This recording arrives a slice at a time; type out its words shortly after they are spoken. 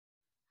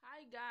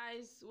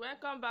Guys,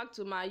 welcome back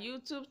to my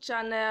YouTube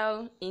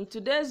channel. In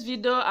today's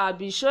video I'll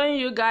be showing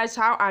you guys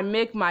how I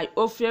make my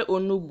ofe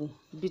onugbu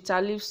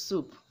bitter leaf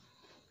soup.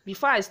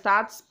 Before I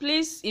start,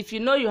 please, if you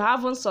know you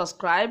haven't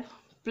subscribed,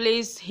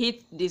 please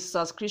hit the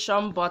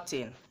subscription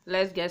button.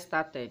 Let's get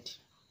started.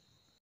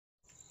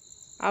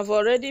 I've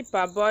already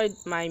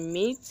parboiled my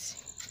meat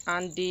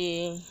and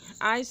the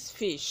ice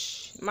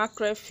fish,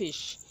 mackerel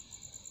fish.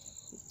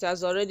 It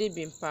has already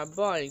been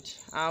parboiled.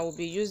 I will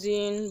be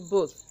using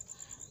both.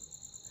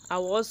 I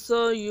will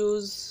also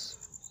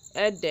use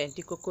ede,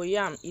 the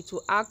cocoyam. It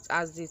will act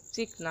as the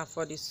thickener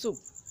for the soup.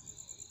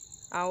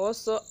 I will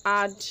also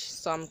add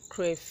some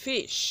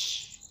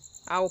crayfish.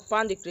 I will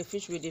pan the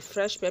crayfish with the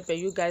fresh pepper.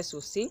 You guys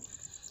will see.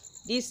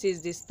 This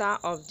is the star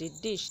of the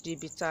dish, the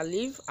bitter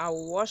leaf. I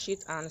will wash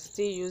it and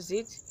still use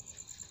it.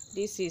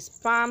 This is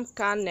palm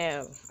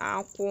kernel,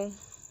 apple.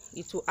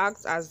 It will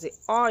act as the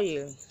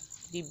oil,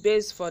 the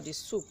base for the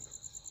soup.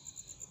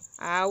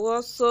 I will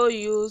also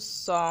use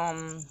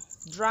some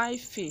dry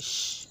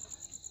fish.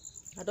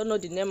 I don't know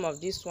the name of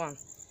this one.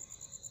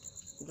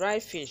 Dry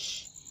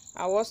fish.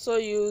 I will also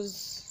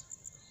use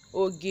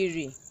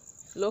ogiri,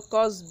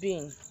 locust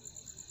bean.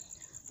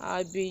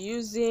 I'll be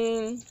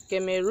using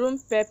Cameroon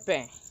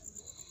pepper,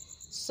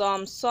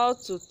 some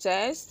salt to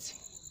taste,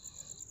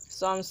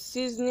 some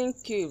seasoning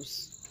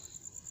cubes.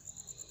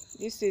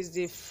 This is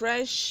the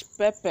fresh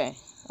pepper.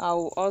 I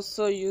will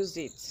also use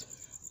it.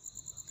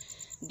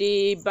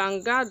 The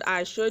bangad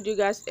I showed you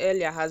guys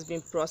earlier has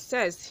been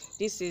processed.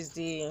 This is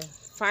the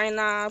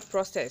final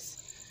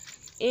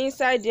process.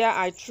 Inside there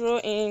I throw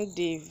in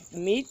the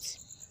meat.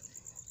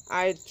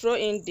 I throw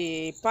in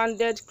the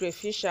pounded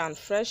crayfish and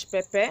fresh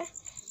pepper.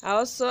 I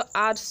also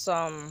add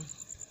some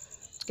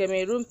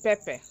Cameroon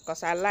pepper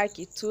because I like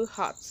it too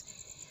hot.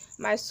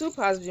 My soup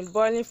has been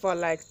boiling for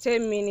like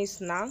 10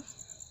 minutes now.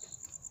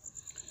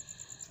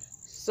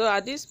 So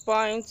at this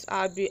point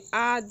I'll be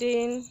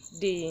adding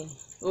the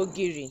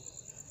ogiri.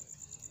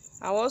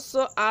 I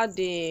also add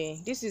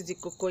this is the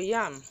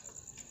cocoyam.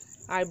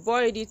 I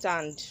boiled it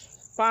and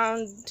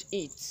pound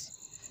it,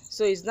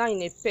 so it's now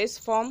in a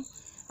paste form.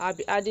 I'll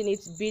be adding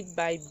it bit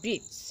by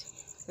bit.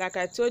 Like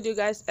I told you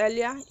guys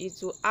earlier, it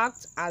will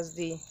act as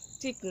the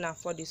thickener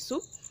for the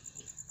soup.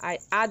 I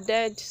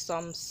added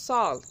some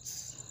salt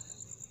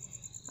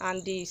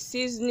and the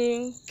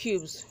seasoning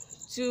cubes,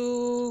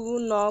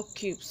 2 nut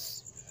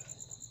cubes.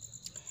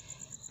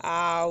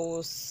 I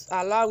will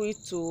allow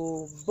it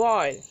to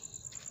boil.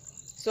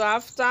 So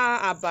after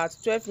about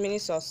 12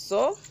 minutes or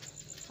so,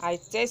 I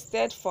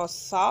tested for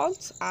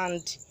salt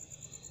and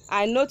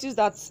I noticed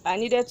that I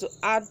needed to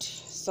add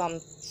some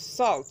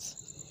salt.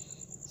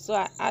 So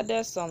I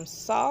added some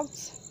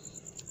salt.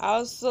 I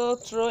also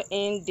throw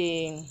in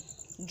the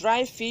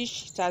dry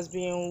fish. It has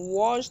been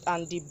washed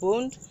and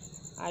deboned.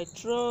 I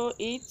throw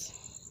it.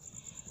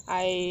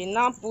 I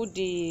now put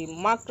the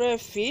mackerel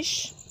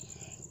fish.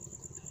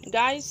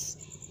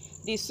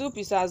 Guys, the soup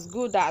is as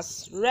good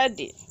as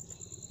ready.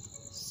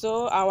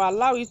 So I will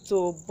allow it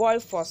to boil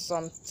for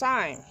some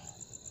time.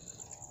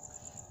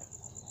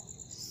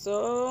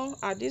 So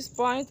at this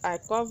point I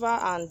cover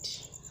and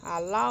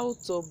allow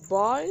to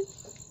boil.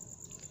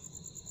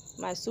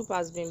 My soup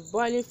has been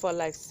boiling for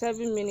like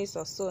 7 minutes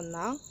or so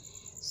now.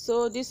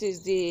 So this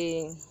is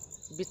the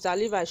bitter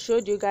leaf I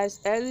showed you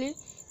guys earlier.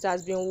 It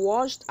has been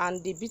washed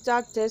and the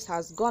bitter taste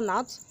has gone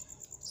out.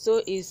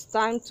 So it's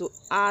time to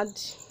add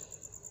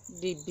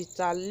the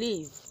bitter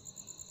leaf.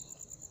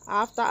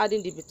 After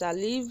adding the bitter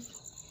leaf,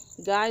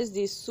 guys,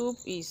 the soup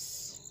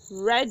is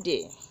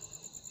ready.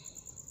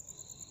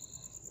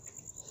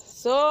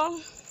 So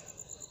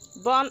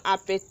bon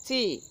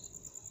appetit.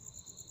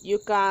 You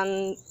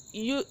can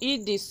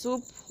eat the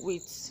soup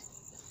with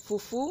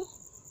fufu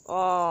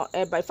or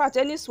eba. In fact,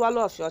 any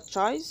swallow of your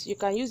choice. You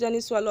can use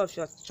any swallow of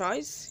your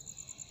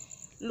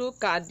choice.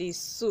 Look at the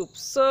soup,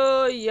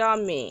 so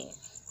yummy.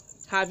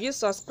 Have you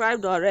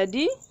subscribed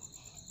already?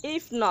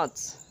 If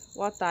not,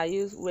 what are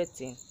you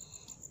waiting?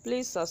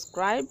 Please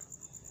subscribe,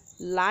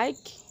 like,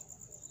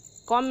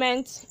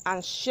 comment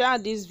and share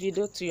this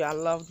video to your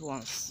loved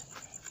ones.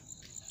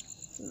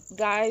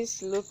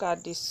 Guys, look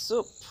at the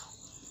soup,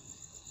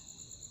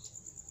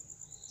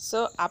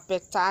 so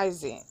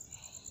appetizing.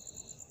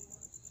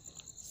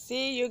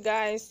 See you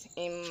guys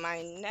in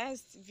my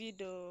next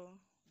video.